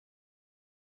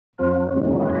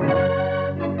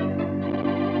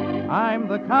I'm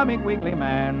the Comic Weekly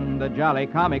Man, the jolly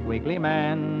Comic Weekly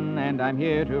Man, and I'm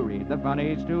here to read the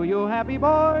funnies to you happy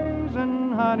boys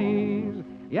and honeys.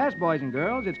 Yes, boys and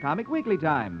girls, it's Comic Weekly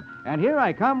time, and here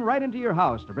I come right into your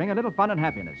house to bring a little fun and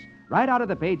happiness. Right out of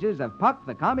the pages of Puck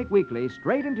the Comic Weekly,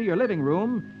 straight into your living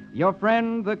room, your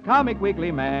friend, the Comic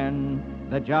Weekly Man,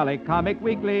 the jolly Comic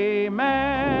Weekly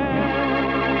Man.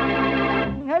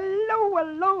 Hello,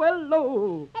 hello,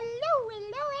 hello. Hello,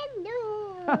 hello,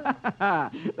 hello.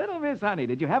 Little Miss Honey,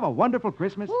 did you have a wonderful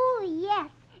Christmas? Oh, yes.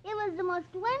 It was the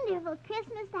most wonderful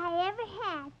Christmas I ever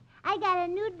had. I got a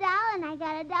new doll, and I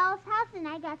got a doll's house, and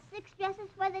I got 6 dresses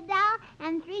for the doll,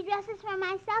 and 3 dresses for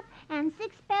myself, and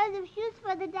 6 pairs of shoes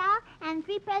for the doll, and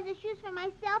 3 pairs of shoes for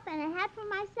myself, and a hat for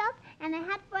myself, and a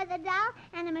hat for the doll,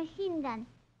 and a machine gun.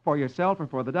 For yourself or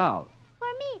for the doll?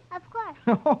 For me, of course.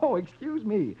 Oh, excuse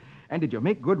me. And did you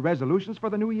make good resolutions for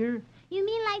the new year? You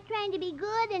mean like trying to be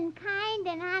good and kind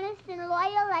and honest and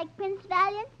loyal like Prince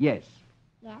Valiant? Yes.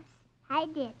 Yes, I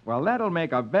did. Well, that'll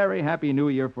make a very happy new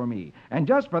year for me. And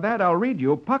just for that, I'll read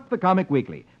you Puck the Comic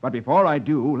Weekly. But before I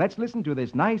do, let's listen to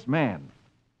this nice man.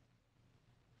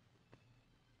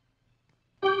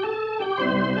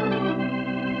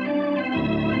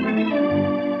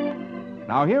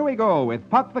 Now, here we go with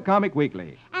Puck the Comic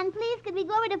Weekly. And please, could we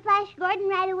go over to Flash Gordon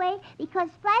right away? Because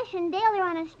Flash and Dale are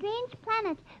on a strange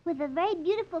planet with a very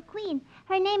beautiful queen.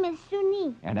 Her name is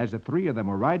Suni. And as the 3 of them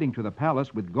were riding to the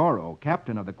palace with Goro,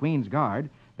 captain of the Queen's Guard,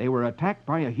 they were attacked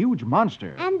by a huge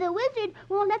monster. And the wizard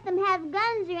won't let them have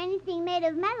guns or anything made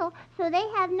of metal, so they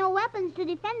have no weapons to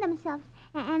defend themselves.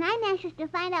 And I'm anxious to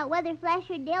find out whether Flash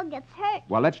or Dale gets hurt.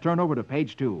 Well, let's turn over to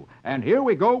page 2. And here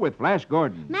we go with Flash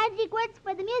Gordon. Magic words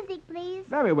for the music, please.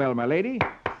 Very well, my lady.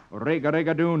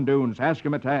 Riga-riga-doon-doon,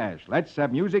 saskimatash. Let's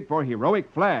have music for Heroic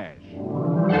Flash.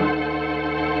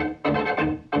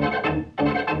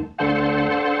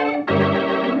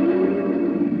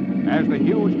 As the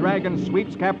huge dragon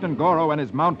sweeps Captain Goro and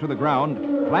his mount to the ground,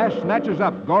 Flash snatches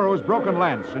up Goro's broken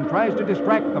lance and tries to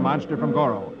distract the monster from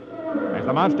Goro. As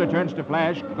the monster turns to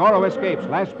Flash, Goro escapes,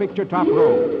 last picture top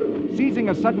row. Seizing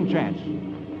a sudden chance,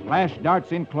 Flash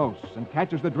darts in close and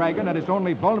catches the dragon at its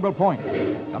only vulnerable point,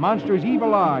 the monster's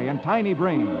evil eye and tiny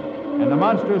brain, and the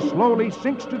monster slowly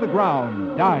sinks to the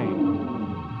ground, dying.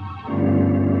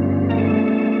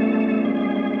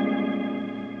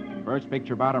 First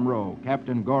picture bottom row,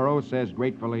 Captain Goro says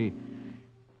gratefully,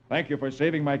 "Thank you for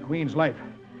saving my queen's life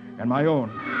and my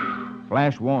own."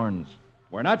 Flash warns,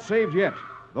 "We're not saved yet.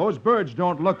 Those birds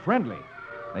don't look friendly."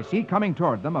 They see coming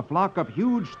toward them a flock of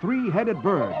huge 3-headed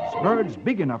birds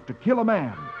big enough to kill a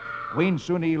man. Queen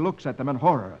Suni looks at them in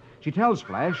horror. She tells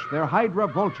Flash they're Hydra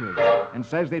vultures and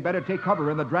says they'd better take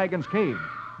cover in the dragon's cave.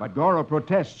 But Goro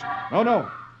protests, "No,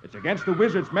 it's against the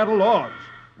wizard's metal laws.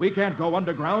 We can't go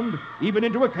underground, even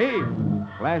into a cave."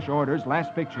 Flash orders,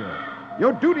 last picture,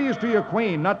 "Your duty is to your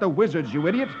queen, not the wizard's, you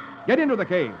idiot. Get into the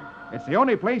cave. It's the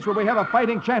only place where we have a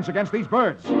fighting chance against these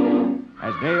birds."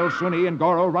 As Dale, Suni, and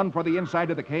Goro run for the inside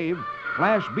of the cave,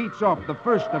 Flash beats off the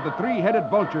first of the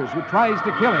 3-headed vultures who tries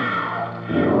to kill him.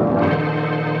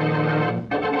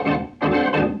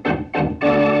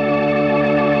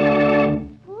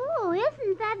 Oh,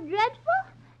 isn't that dreadful?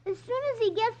 As soon as he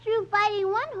gets through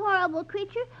fighting one horrible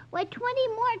creature, why, 20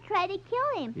 more try to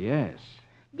kill him. Yes.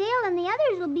 Dale and the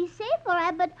others will be safe, all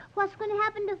right, but what's going to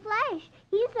happen to Flash?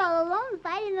 He's all alone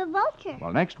fighting the vulture.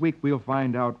 Well, next week we'll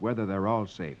find out whether they're all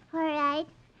safe. All right.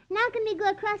 Now can we go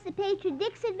across the page to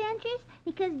Dick's adventures?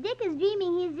 Because Dick is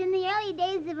dreaming he's in the early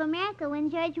days of America when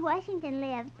George Washington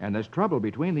lived. And there's trouble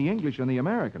between the English and the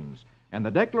Americans. And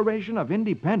the Declaration of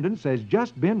Independence has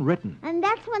just been written. And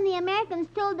that's when the Americans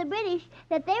told the British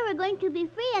that they were going to be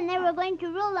free and they were going to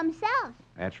rule themselves.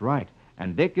 That's right.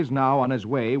 And Dick is now on his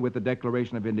way with the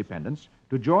Declaration of Independence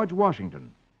to George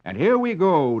Washington. And here we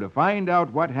go to find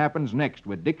out what happens next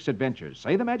with Dick's adventures.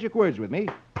 Say the magic words with me.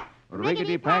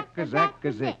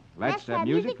 Riggedy-pack-a-zack-a-zick. Let's have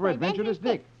music for Adventurous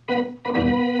Dick.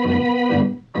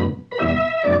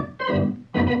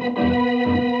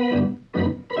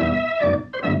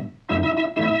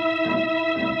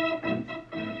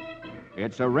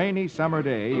 It's a rainy summer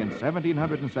day in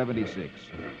 1776.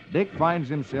 Dick finds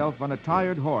himself on a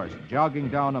tired horse jogging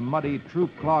down a muddy,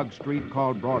 troop-clogged street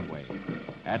called Broadway.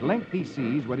 At length he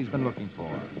sees what he's been looking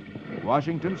for,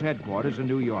 Washington's headquarters in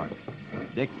New York.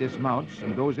 Dick dismounts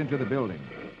and goes into the building.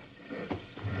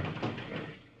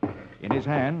 In his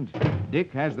hand,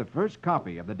 Dick has the first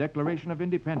copy of the Declaration of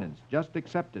Independence, just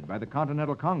accepted by the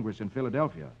Continental Congress in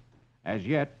Philadelphia. As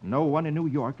yet, no one in New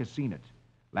York has seen it.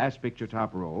 Last picture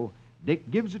top row,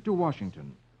 Dick gives it to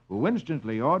Washington, who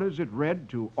instantly orders it read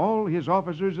to all his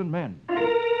officers and men.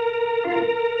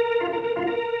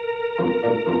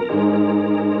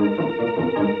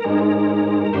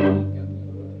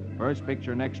 First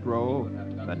picture, next row,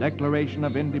 the Declaration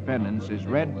of Independence is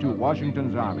read to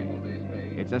Washington's army.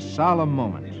 It's a solemn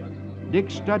moment. Dick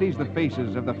studies the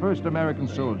faces of the first American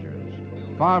soldiers,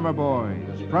 farmer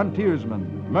boys,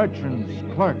 frontiersmen, merchants,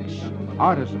 clerks,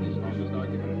 artisans.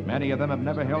 Many of them have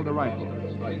never held a rifle.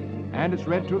 And it's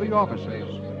read to the officers.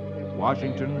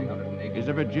 Washington is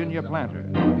a Virginia planter.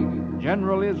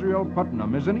 General Israel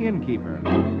Putnam is an innkeeper.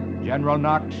 General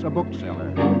Knox, a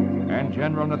bookseller. And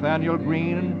General Nathaniel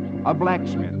Greene, a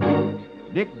blacksmith.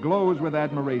 Dick glows with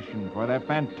admiration for their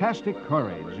fantastic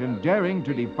courage in daring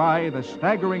to defy the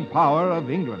staggering power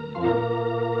of England.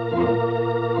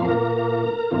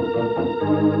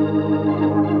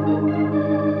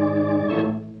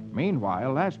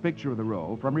 Meanwhile, last picture of the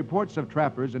row, from reports of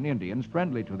trappers and Indians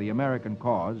friendly to the American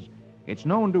cause, it's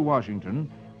known to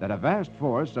Washington that a vast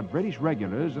force of British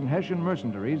regulars and Hessian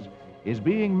mercenaries is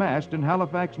being massed in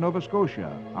Halifax, Nova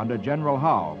Scotia, under General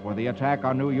Howe for the attack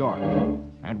on New York.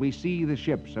 And we see the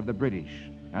ships of the British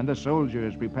and the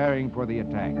soldiers preparing for the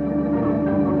attack.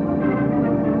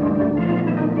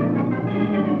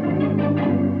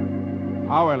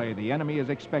 Hourly, the enemy is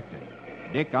expected.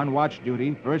 Dick, on watch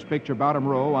duty, first picture bottom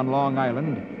row on Long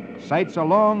Island, sights a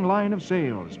long line of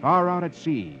sails far out at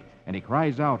sea, and he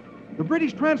cries out, "The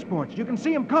British transports! You can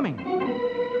see them coming!"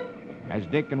 As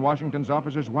Dick and Washington's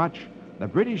officers watch, the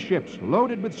British ships,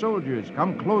 loaded with soldiers,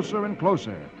 come closer and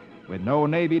closer. With no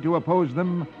navy to oppose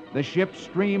them, the ships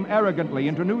stream arrogantly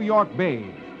into New York Bay,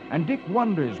 and Dick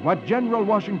wonders what General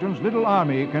Washington's little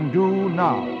army can do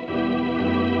now.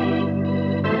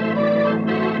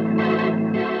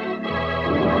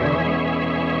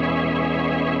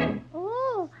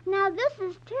 Oh, now this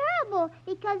is terrible,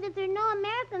 because if there are no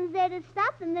Americans there to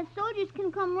stop them, the soldiers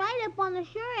can come right up on the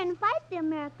shore and fight the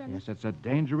Americans. Yes, it's a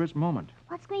dangerous moment.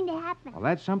 What's going to happen? Well,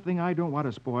 that's something I don't want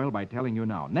to spoil by telling you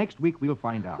now. Next week, we'll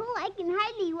find out. Oh, I can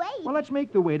hardly wait. Well, let's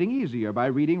make the waiting easier by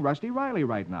reading Rusty Riley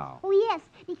right now. Oh, yes,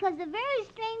 because a very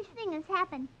strange thing has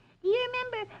happened. Do you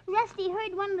remember Rusty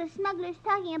heard one of the smugglers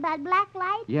talking about black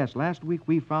light? Yes, last week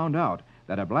we found out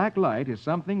that a black light is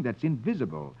something that's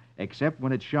invisible, except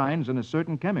when it shines on a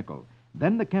certain chemical.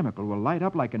 Then the chemical will light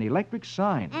up like an electric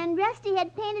sign. And Rusty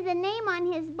had painted a name on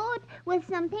his boat with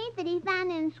some paint that he found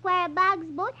in Squire Boggs'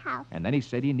 boathouse. And then he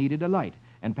said he needed a light.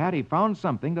 And Patty found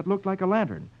something that looked like a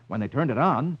lantern. When they turned it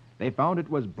on, they found it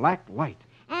was black light.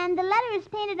 And the letters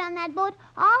painted on that boat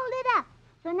all lit up.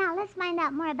 So now let's find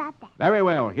out more about that. Very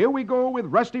well. Here we go with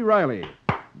Rusty Riley.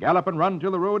 Gallop and run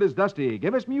till the road is dusty.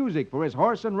 Give us music for his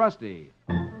horse and Rusty.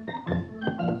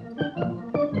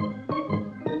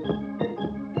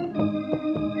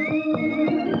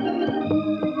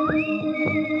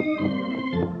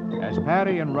 As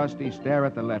Patty and Rusty stare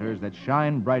at the letters that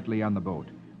shine brightly on the boat,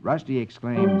 Rusty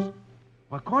exclaims,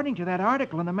 "Well, according to that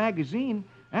article in the magazine,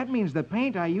 that means the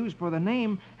paint I used for the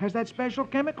name has that special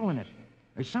chemical in it.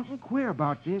 There's something queer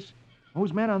about this.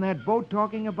 Those men on that boat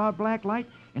talking about black light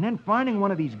and then finding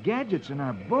one of these gadgets in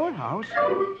our boathouse."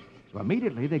 So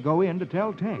immediately they go in to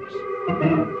tell Tex.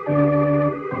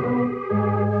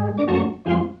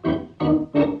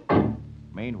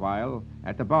 Meanwhile,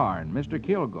 at the barn, Mr.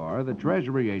 Kilgore, the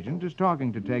Treasury agent, is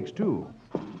talking to Tex, too.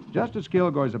 Just as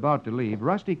Kilgore's about to leave,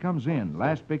 Rusty comes in,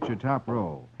 last picture top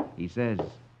row. He says,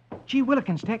 "Gee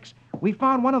Willikins, Tex, we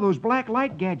found one of those black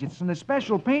light gadgets and the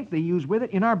special paint they use with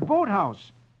it in our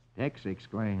boathouse." Tex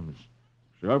exclaims,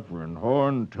 "Suffering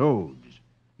horned toads.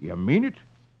 You mean it?"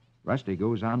 Rusty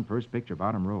goes on, first picture,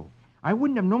 bottom row. "I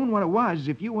wouldn't have known what it was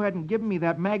if you hadn't given me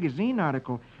that magazine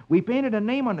article. We painted a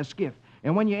name on the skiff,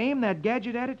 and when you aim that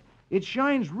gadget at it, it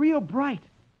shines real bright."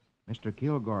 Mr.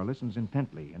 Kilgore listens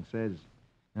intently and says,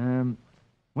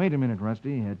 Wait a minute,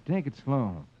 Rusty. Take it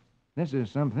slow. This is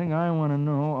something I want to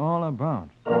know all about."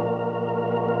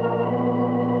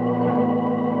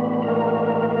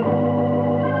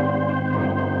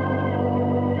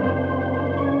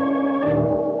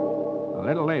 A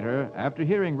little later, after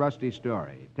hearing Rusty's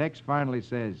story, Tex finally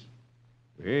says,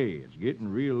 "Hey, it's getting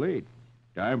real late.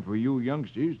 Time for you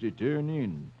youngsters to turn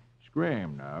in.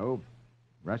 Scram now."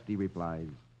 Rusty replies,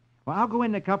 "Well, I'll go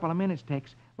in a couple of minutes,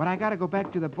 Tex, but I got to go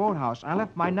back to the boathouse. I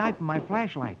left my knife and my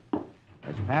flashlight."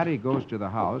 As Patty goes to the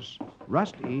house,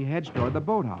 Rusty heads toward the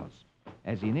boathouse.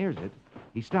 As he nears it,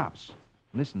 he stops,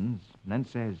 listens, and then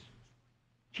says,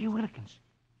 "Gee Willikins,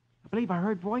 I believe I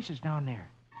heard voices down there."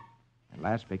 And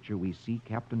last picture, we see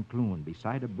Captain Clune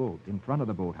beside a boat in front of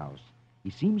the boathouse. He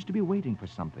seems to be waiting for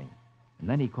something. And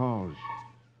then he calls,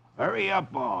 "Hurry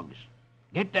up, Boggs.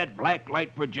 Get that black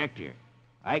light projector.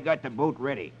 I got the boat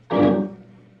ready."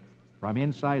 From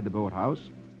inside the boathouse,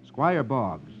 Squire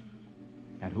Boggs.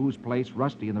 at whose place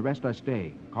Rusty and the rest are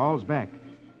staying, calls back.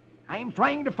 I'm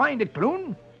trying to find it,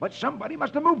 Clune, but somebody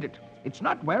must have moved it. It's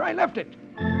not where I left it.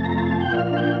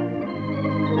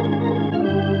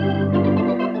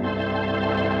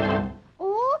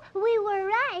 Oh, we were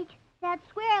right. That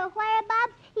squirrel wire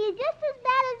Bob's, he's just as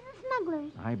bad as the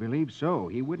smugglers. I believe so.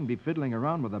 He wouldn't be fiddling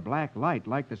around with a black light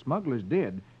like the smugglers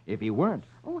did if he weren't.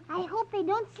 Oh, I hope they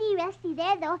don't see Rusty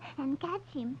there, though, and catch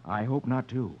him. I hope not,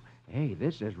 too. Hey,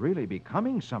 this is really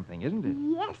becoming something, isn't it?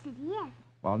 Yes, it is.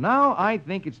 Well, now I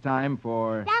think it's time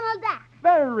for... Donald Duck.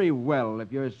 Very well.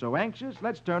 If you're so anxious,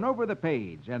 let's turn over the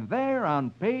page. And there on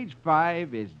page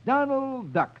 5 is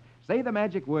Donald Duck. Say the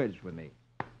magic words with me.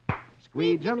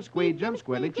 Squeejum, squeejum,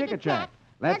 squilly chicka-chack.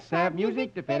 Let's have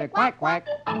music to fit a quack quack.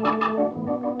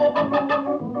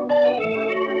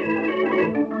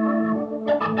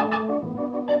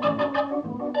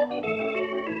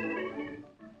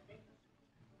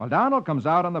 Well, Donald comes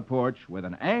out on the porch with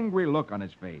an angry look on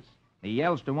his face. He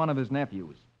yells to one of his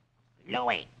nephews.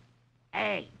 Louie,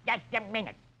 hey, just a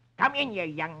minute. Come in here,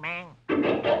 young man.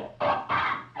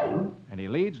 And he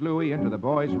leads Louie into the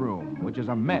boy's room, which is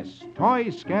a mess,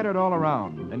 toys scattered all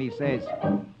around. And he says,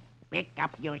 Pick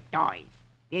up your toys.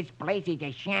 This place is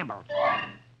a shambles.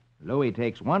 Louie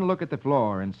takes one look at the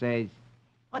floor and says,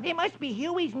 Well, there must be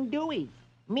Hueys and Deweys.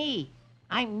 Me,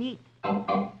 I'm neat.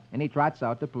 and he trots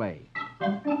out to play.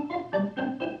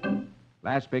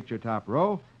 Last picture, top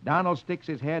row, Donald sticks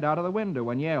his head out of the window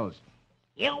and yells,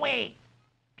 Huey,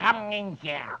 come in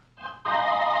here.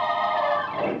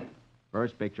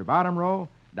 First picture, bottom row,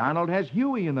 Donald has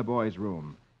Huey in the boy's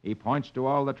room. He points to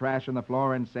all the trash on the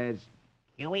floor and says,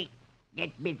 Huey,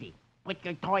 get busy. Put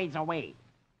your toys away.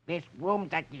 This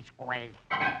room's a disgrace.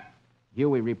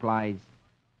 Huey replies,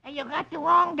 Hey, you got the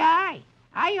wrong guy.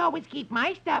 I always keep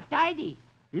my stuff tidy.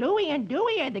 Louie and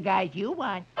Dewey are the guys you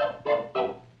want.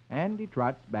 and he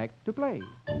trots back to play.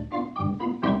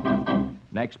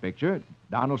 Next picture,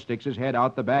 Donald sticks his head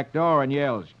out the back door and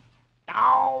yells,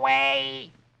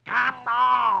 Dewey, come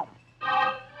home.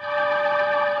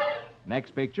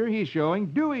 Next picture, he's showing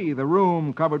Dewey the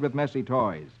room covered with messy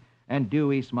toys. And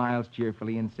Dewey smiles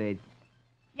cheerfully and says,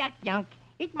 Yuck, yunk.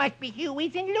 It must be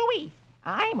Huey's and Louie's.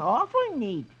 I'm awful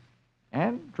neat.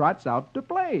 and trots out to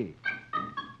play.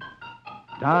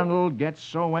 Donald gets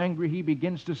so angry he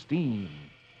begins to steam.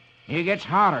 He gets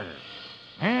hotter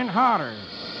and hotter.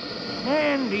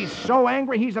 And he's so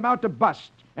angry he's about to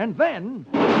bust. And then...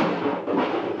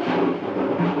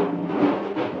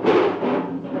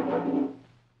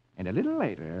 And a little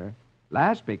later,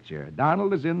 last picture,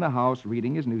 Donald is in the house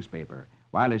reading his newspaper,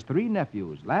 while his 3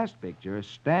 nephews, last picture,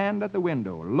 stand at the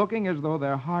window looking as though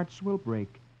their hearts will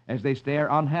break as they stare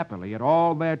unhappily at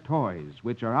all their toys,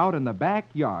 which are out in the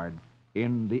backyard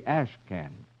in the ash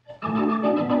can.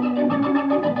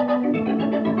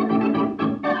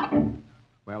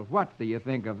 Well, what do you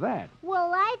think of that?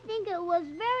 Well, I think it was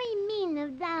very mean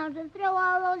of Donald to throw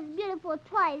all those beautiful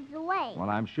toys away. Well,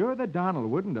 I'm sure that Donald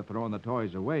wouldn't have thrown the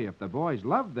toys away if the boys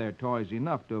loved their toys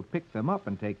enough to pick them up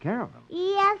and take care of them.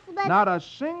 Yes, but... Not a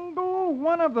single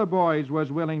one of the boys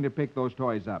was willing to pick those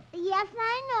toys up. Yes,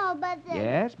 I know, but...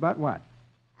 Yes, but what?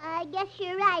 I guess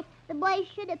you're right. The boys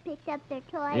should have picked up their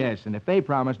toys. Yes, and if they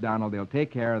promise Donald they'll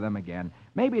take care of them again,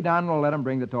 maybe Donald will let them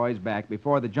bring the toys back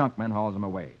before the junkman hauls them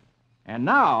away. And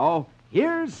now,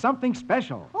 here's something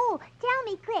special. Oh, tell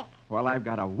me quick. Well, I've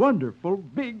got a wonderful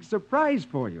big surprise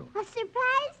for you. A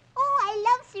surprise? Oh,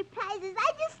 I love surprises.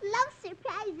 I just love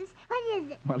surprises. What is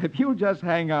it? Well, if you'll just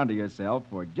hang on to yourself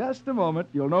for just a moment,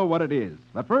 you'll know what it is.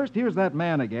 But first, here's that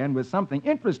man again with something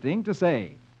interesting to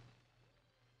say.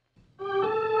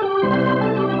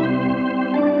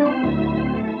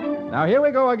 Now, here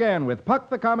we go again with Puck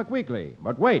the Comic Weekly.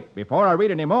 But wait, before I read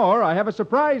any more, I have a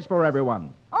surprise for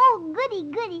everyone. Oh, goody,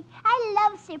 goody. I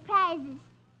love surprises.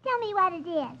 Tell me what it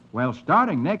is. Well,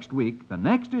 starting next week, the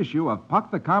next issue of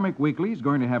Puck the Comic Weekly is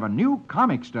going to have a new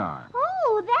comic star.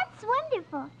 Oh, that's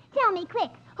wonderful. Tell me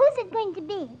quick. Who's it going to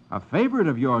be? A favorite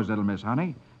of yours, little Miss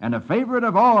Honey, and a favorite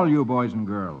of all you boys and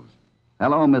girls.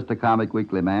 Hello, Mr. Comic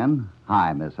Weekly Man.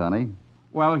 Hi, Miss Honey.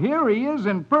 Well, here he is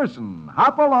in person.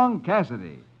 Hop along,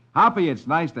 Cassidy. Hoppy, it's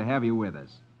nice to have you with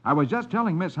us. I was just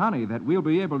telling Miss Honey that we'll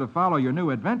be able to follow your new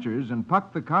adventures in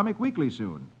Puck the Comic Weekly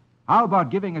soon. How about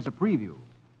giving us a preview?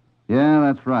 Yeah,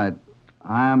 that's right.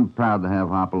 I'm proud to have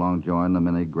Hopalong join the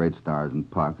many great stars in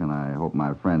Puck, and I hope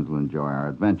my friends will enjoy our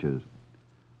adventures.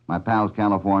 My pals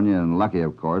California and Lucky,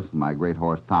 of course, and my great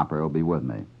horse Topper will be with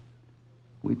me.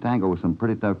 We tangle with some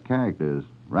pretty tough characters.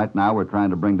 Right now, we're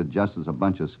trying to bring to justice a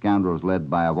bunch of scoundrels led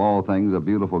by, of all things, a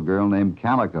beautiful girl named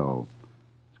Calico.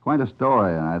 It's quite a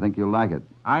story, and I think you'll like it.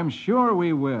 I'm sure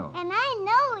we will. And I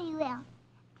know we will.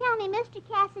 Tell me, Mr.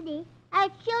 Cassidy, are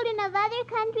children of other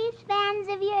countries fans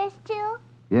of yours, too?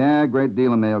 Yeah, a great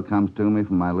deal of mail comes to me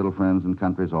from my little friends in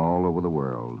countries all over the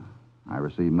world. I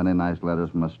receive many nice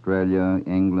letters from Australia,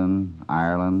 England,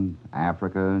 Ireland,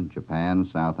 Africa, Japan,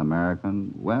 South America,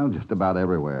 and, well, just about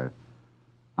everywhere.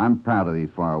 I'm proud of these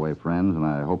faraway friends, and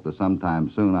I hope that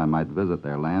sometime soon I might visit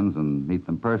their lands and meet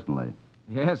them personally.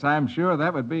 Yes, I'm sure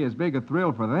that would be as big a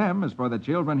thrill for them as for the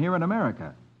children here in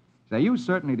America. Say, you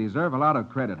certainly deserve a lot of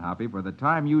credit, Hoppy, for the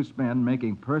time you spend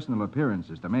making personal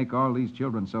appearances to make all these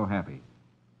children so happy.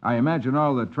 I imagine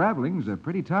all the traveling's a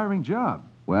pretty tiring job.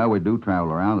 Well, we do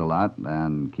travel around a lot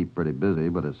and keep pretty busy,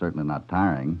 but it's certainly not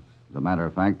tiring. As a matter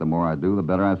of fact, the more I do, the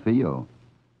better I feel.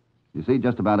 You see,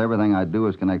 just about everything I do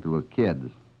is connected with kids.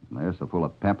 They're so full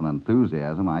of pep and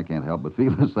enthusiasm, I can't help but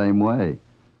feel the same way.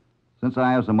 Since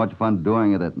I have so much fun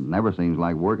doing it, it never seems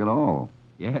like work at all.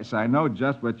 Yes, I know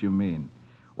just what you mean.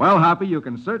 Well, Hoppy, you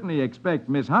can certainly expect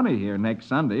Miss Honey here next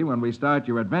Sunday when we start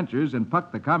your adventures in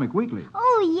Puck the Comic Weekly.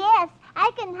 Oh, yes.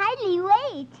 I can hardly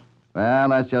wait. Well,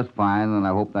 that's just fine, and I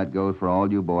hope that goes for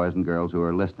all you boys and girls who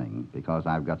are listening, because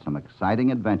I've got some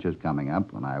exciting adventures coming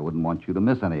up, and I wouldn't want you to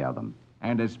miss any of them.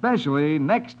 And especially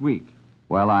next week.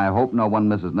 Well, I hope no one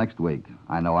misses next week.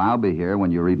 I know I'll be here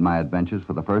when you read my adventures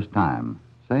for the first time.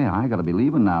 Say, I gotta be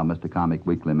leaving now, Mr. Comic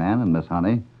Weekly Man and Miss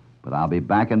Honey, but I'll be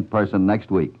back in person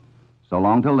next week. So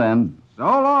long till then. So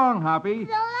long, Hoppy.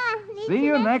 So long. Meet See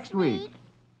you next week.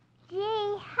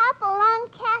 Gee, hop along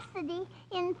Cassidy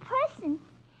in person,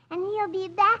 and he'll be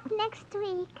back next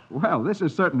week. Well, this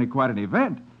is certainly quite an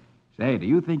event. Say, do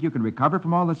you think you can recover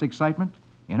from all this excitement?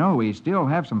 You know, we still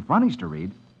have some funnies to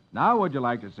read. Now, would you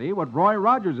like to see what Roy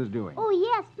Rogers is doing? Oh,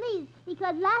 yes, please,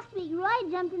 because last week Roy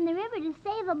jumped in the river to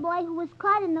save a boy who was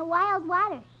caught in the wild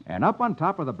waters. And up on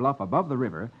top of the bluff above the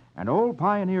river, an old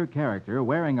pioneer character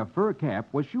wearing a fur cap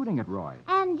was shooting at Roy.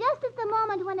 And just at the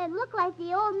moment when it looked like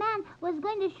the old man was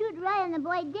going to shoot Roy and the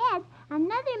boy dead,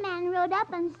 another man rode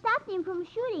up and stopped him from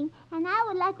shooting, and I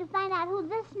would like to find out who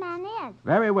this man is.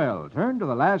 Very well. Turn to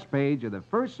the last page of the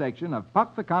first section of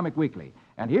Puck the Comic Weekly.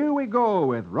 And here we go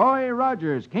with Roy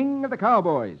Rogers, King of the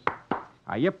Cowboys.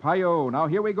 Hi-yip, hi-yo. Now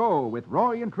here we go with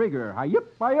Roy and Krieger.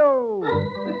 Hi-yip, hi-yo.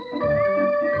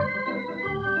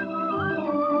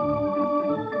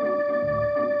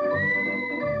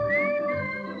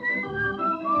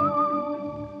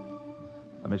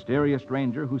 The mysterious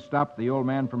stranger who stopped the old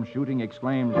man from shooting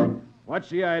exclaims, "What's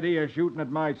the idea of shooting at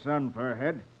my son,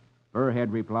 Furhead?"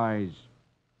 Furhead replies,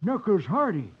 Knuckles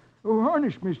Hardy. Oh,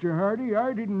 honest, Mr. Hardy,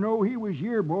 I didn't know he was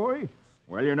your boy.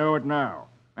 "Well, you know it now.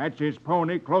 That's his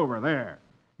pony, Clover, there."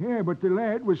 Yeah, but the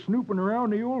lad was snooping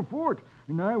around the old fort,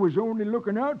 and I was only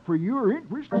looking out for your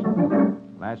interests.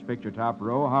 Last picture, top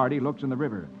row, Hardy looks in the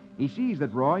river. He sees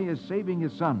that Roy is saving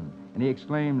his son, and he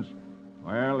exclaims,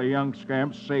 "Well, the young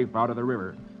scamp's safe out of the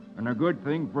river. And a good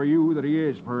thing for you that he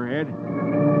is, Furhead."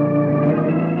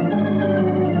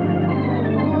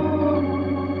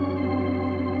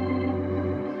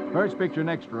 First picture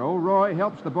next row, Roy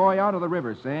helps the boy out of the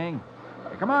river, saying,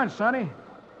 "Hey, come on, Sonny.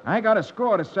 I got a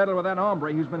score to settle with that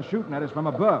hombre who's been shooting at us from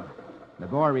above." The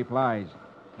boy replies,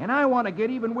 "And I want to get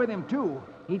even with him, too.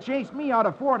 He chased me out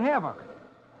of Fort Havoc."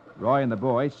 Roy and the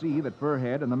boy see that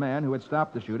Furhead and the man who had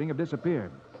stopped the shooting have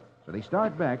disappeared. So they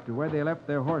start back to where they left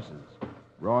their horses.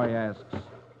 Roy asks,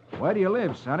 "Where do you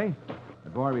live, Sonny?" The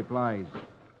boy replies,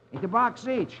 "At the Box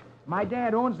H. My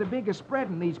dad owns the biggest spread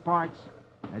in these parts."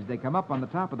 As they come up on the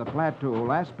top of the plateau,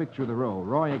 last picture of the row,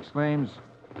 Roy exclaims,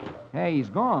 "Hey, he's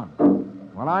gone.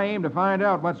 Well, I aim to find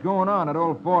out what's going on at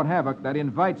old Fort Havoc that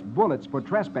invites bullets for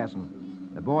trespassing."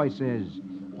 The boy says,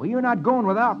 "Well, you're not going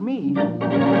without me."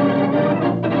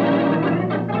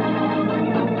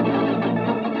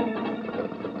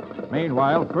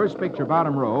 Meanwhile, first picture,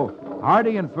 bottom row,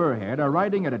 Hardy and Furhead are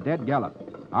riding at a dead gallop.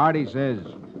 Hardy says,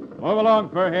 "Move along,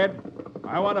 Furhead.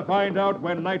 I want to find out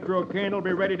when Nitro Kane will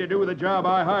be ready to do the job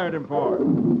I hired him for."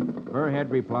 Furhead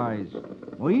replies,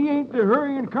 Well, he ain't the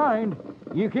hurrying kind.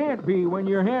 You can't be when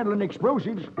you're handling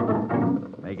explosives.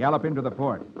 They gallop into the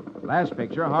fort. Last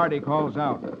picture, Hardy calls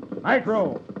out,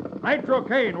 "Nitro! Nitro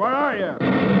Kane, where are you?"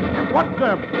 "What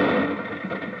the..."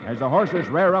 As the horses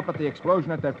rear up at the explosion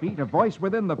at their feet, a voice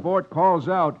within the fort calls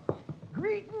out,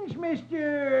 Greetings,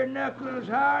 Mr. Knuckles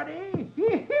Hardy.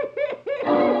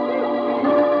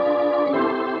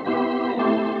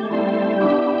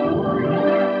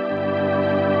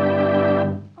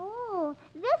 Oh,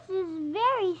 this is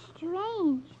very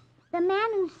strange. The man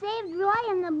who saved Roy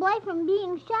and the boy from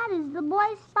being shot is the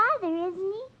boy's father,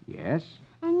 isn't he? "Yes."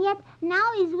 And yet now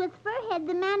he's with Furhead,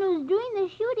 the man who's doing the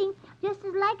shooting, just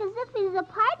as like as if he's a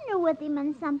partner with him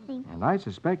in something. And I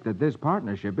suspect that this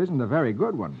partnership isn't a very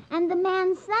good one. And the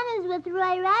man's son is with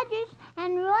Roy Rogers,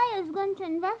 and Roy is going to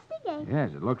investigate.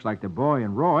 Yes, it looks like the boy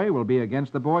and Roy will be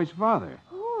against the boy's father.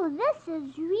 Oh, this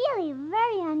is really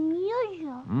very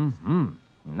unusual. Mm-hmm.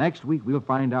 Next week, we'll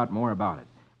find out more about it.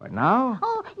 But now...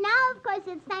 Oh, now, of course,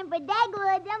 it's time for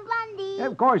Dagwood and Blondie.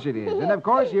 Of course it is. And, of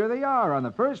course, here they are on the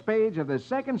first page of the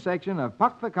second section of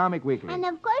Puck the Comic Weekly. And,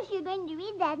 of course, you're going to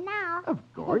read that now. Of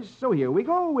course. So here we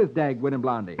go with Dagwood and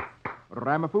Blondie.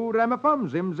 Ramafoo,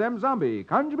 ramafum, zim, zam, zombie.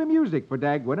 Conjure me music for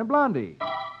Dagwood and Blondie.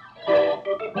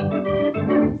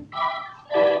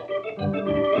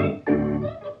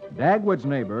 Dagwood's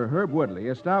neighbor, Herb Woodley,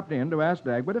 has stopped in to ask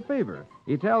Dagwood a favor.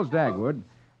 He tells Dagwood,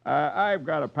 I've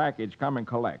got a package come and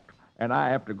collect, and I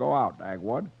have to go out,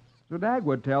 Dagwood. so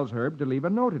Dagwood tells Herb to leave a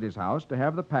note at his house to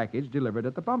have the package delivered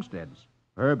at the Bumsteads.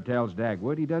 Herb tells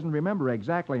Dagwood he doesn't remember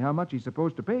exactly how much he's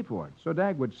supposed to pay for it, so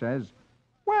Dagwood says,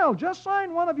 well, just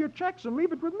sign one of your checks and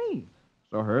leave it with me.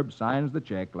 So Herb signs the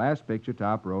check, last picture,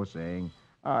 top row, saying,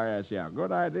 Oh, yes, yeah,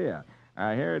 good idea.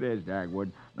 Here it is,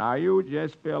 Dagwood. Now, you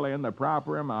just fill in the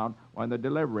proper amount when the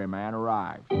delivery man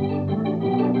arrives.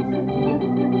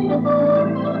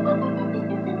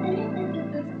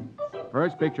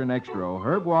 First picture next row,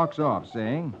 Herb walks off,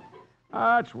 saying,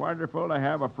 It's wonderful to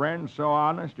have a friend so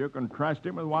honest you can trust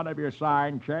him with one of your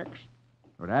signed checks.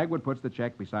 so Dagwood puts the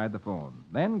check beside the phone,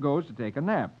 then goes to take a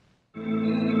nap.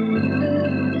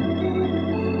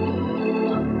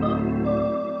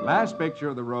 Last picture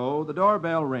of the row, the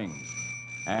doorbell rings.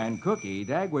 And Cookie,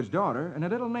 Dagwood's daughter, and a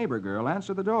little neighbor girl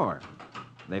answer the door.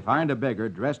 They find a beggar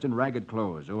dressed in ragged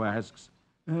clothes who asks,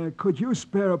 Could you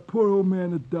spare a poor old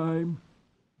man a dime?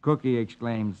 Cookie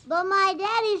exclaims, But my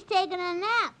daddy's taking a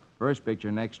nap. First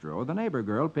picture next row, the neighbor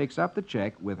girl picks up the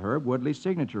check with Herb Woodley's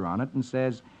signature on it and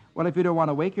says, well, if you don't want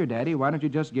to wake your daddy, why don't you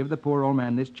just give the poor old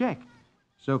man this check?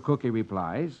 So Cookie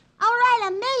replies, I'll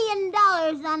write $1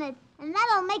 million on it, and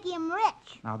that'll make him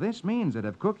rich. now this means that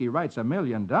if Cookie writes $1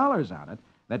 million on it,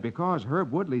 that because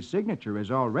Herb Woodley's signature is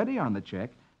already on the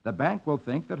check, the bank will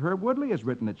think that Herb Woodley has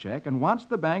written the check and wants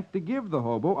the bank to give the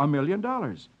hobo $1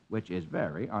 million, which is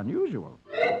very unusual.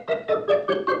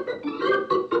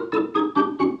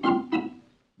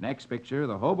 Next picture,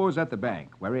 the hobo's at the bank,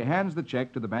 where he hands the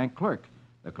check to the bank clerk.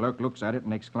 The clerk looks at it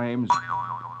and exclaims,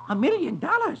 $1 million?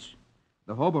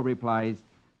 The hobo replies,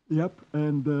 Yep,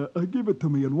 and give it to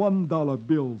me in $1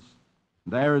 bills.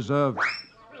 there's a...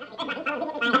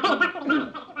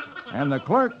 And the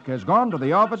clerk has gone to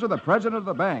the office of the president of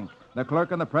the bank. The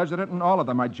clerk and the president and all of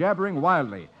them are jabbering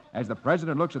wildly. As the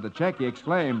president looks at the check, he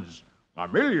exclaims,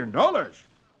 $1 million?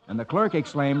 and the clerk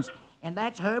exclaims, And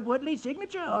that's Herb Woodley's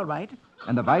signature, all right.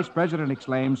 and the vice president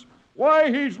exclaims, Why,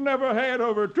 he's never had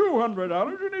over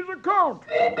 $200 in his account.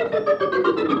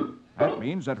 that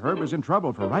means that Herb is in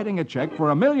trouble for writing a check for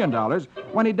 $1 million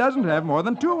when he doesn't have more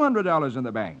than $200 in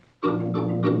the bank.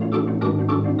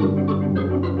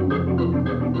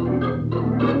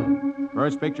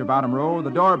 First picture, bottom row,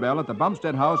 the doorbell at the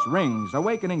Bumstead house rings,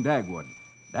 awakening Dagwood.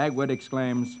 Dagwood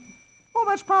exclaims, Oh,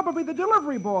 that's probably the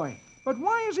delivery boy. But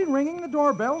why is he ringing the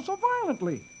doorbell so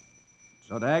violently?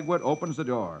 so Dagwood opens the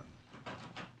door.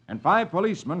 And 5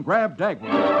 policemen grab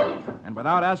Dagwood, and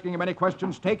without asking him any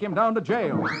questions, take him down to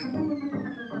jail.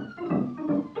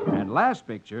 And last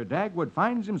picture, Dagwood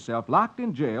finds himself locked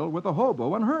in jail with the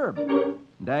hobo and Herb.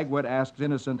 Dagwood asks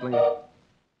innocently,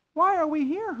 Why are we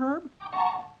here, Herb?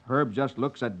 Herb just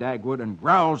looks at Dagwood and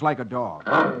growls like a dog.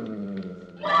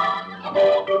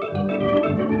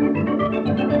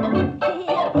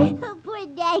 Poor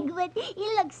Dagwood. He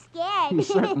looks scared. He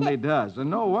certainly does, and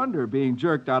no wonder being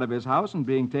jerked out of his house and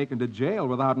being taken to jail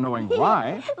without knowing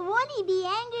why. Won't he be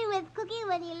angry with Cookie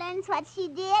when he learns what she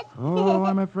did? Oh,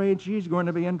 I'm afraid she's going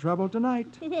to be in trouble tonight.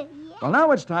 Yeah. Well,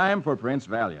 now it's time for Prince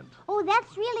Valiant. Oh,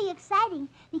 that's really exciting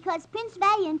because Prince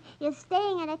Valiant is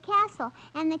staying at a castle,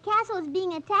 and the castle is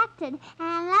being attacked. And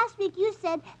last week you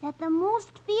said that the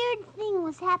most feared thing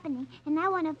was happening, and I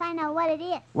want to find out what it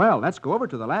is. Well, let's go over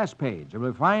to the last page, and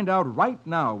we'll find out right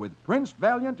now with Prince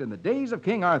Valiant in the days of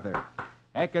King Arthur.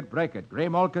 Hackett, Brackett, Grey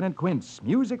Malkin, and Quince.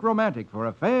 Music romantic for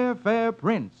a fair, fair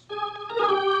prince.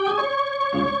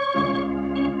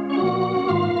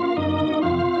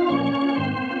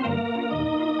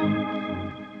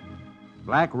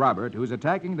 Black Robert, who's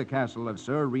attacking the castle of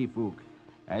Sir Reefook,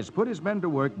 has put his men to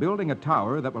work building a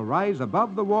tower that will rise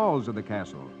above the walls of the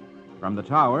castle. From the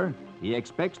tower, he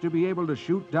expects to be able to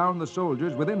shoot down the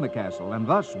soldiers within the castle and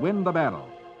thus win the battle.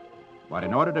 But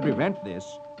in order to prevent this,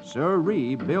 Sir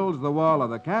Ree builds the wall of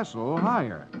the castle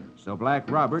higher so Black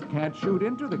Robert can't shoot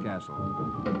into the castle.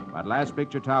 But last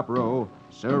picture, top row,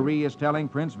 Sir Ree is telling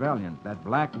Prince Valiant that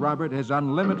Black Robert has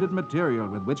unlimited material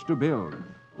with which to build,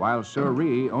 while Sir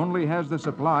Ree only has the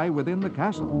supply within the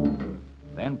castle.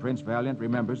 Then Prince Valiant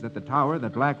remembers that the tower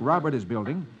that Black Robert is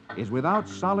building is without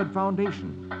solid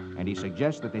foundation, and he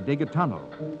suggests that they dig a tunnel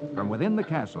from within the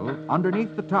castle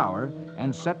underneath the tower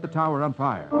and set the tower on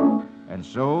fire. And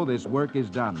so this work is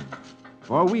done.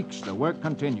 For weeks, the work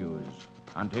continues,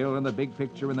 until in the big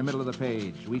picture in the middle of the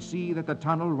page, we see that the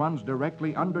tunnel runs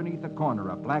directly underneath the corner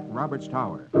of Black Robert's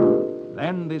tower.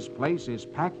 Then this place is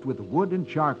packed with wood and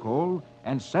charcoal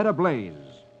and set ablaze.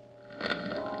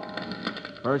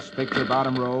 First picture,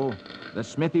 bottom row, the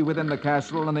smithy within the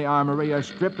castle and the armory are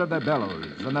stripped of their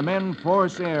bellows, and the men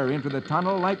force air into the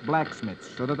tunnel like blacksmiths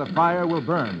so that the fire will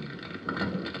burn.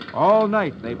 All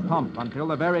night they pump until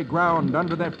the very ground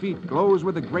under their feet glows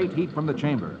with the great heat from the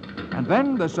chamber. And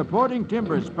then the supporting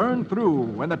timbers burn through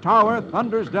when the tower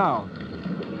thunders down.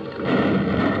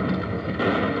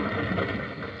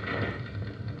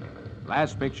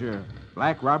 Last picture,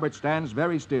 Black Robert stands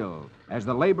very still as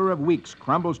the labor of weeks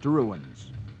crumbles to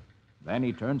ruins. Then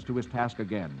he turns to his task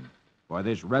again, for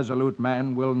this resolute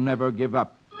man will never give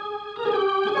up.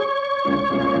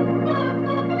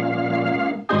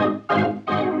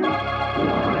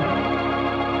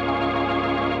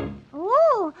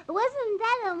 Ooh, wasn't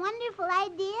that a wonderful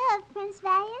idea of Prince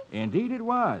Valiant? Indeed it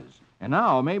was. And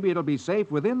now maybe it'll be safe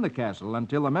within the castle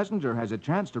until the messenger has a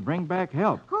chance to bring back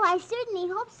help. Oh, I certainly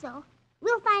hope so.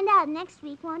 We'll find out next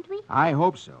week, won't we? I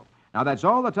hope so. Now, that's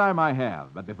all the time I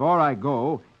have. But before I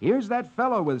go, here's that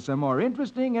fellow with some more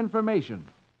interesting information.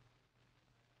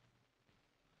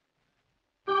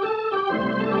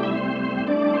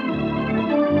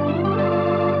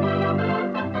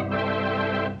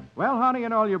 Well, honey,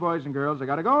 and all you boys and girls, I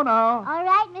gotta go now. All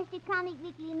right, Mr. Comic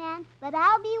Weekly Man, but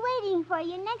I'll be waiting for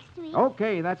you next week.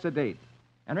 Okay, that's a date.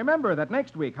 And remember that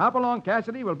next week, Hopalong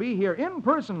Cassidy will be here in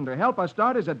person to help us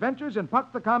start his adventures in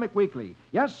Puck the Comic Weekly.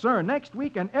 Yes, sir, next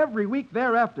week and every week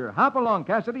thereafter, Hopalong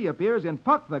Cassidy appears in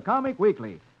Puck the Comic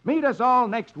Weekly. Meet us all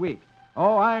next week.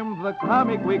 Oh, I'm the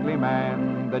Comic Weekly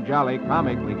Man, the jolly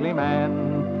Comic Weekly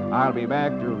Man. I'll be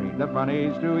back to read the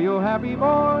funnies to you happy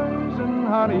boys and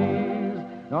honeys.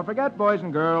 Don't forget, boys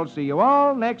and girls, see you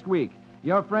all next week.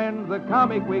 Your friend, the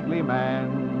Comic Weekly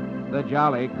Man, the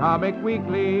jolly Comic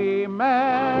Weekly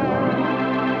Man.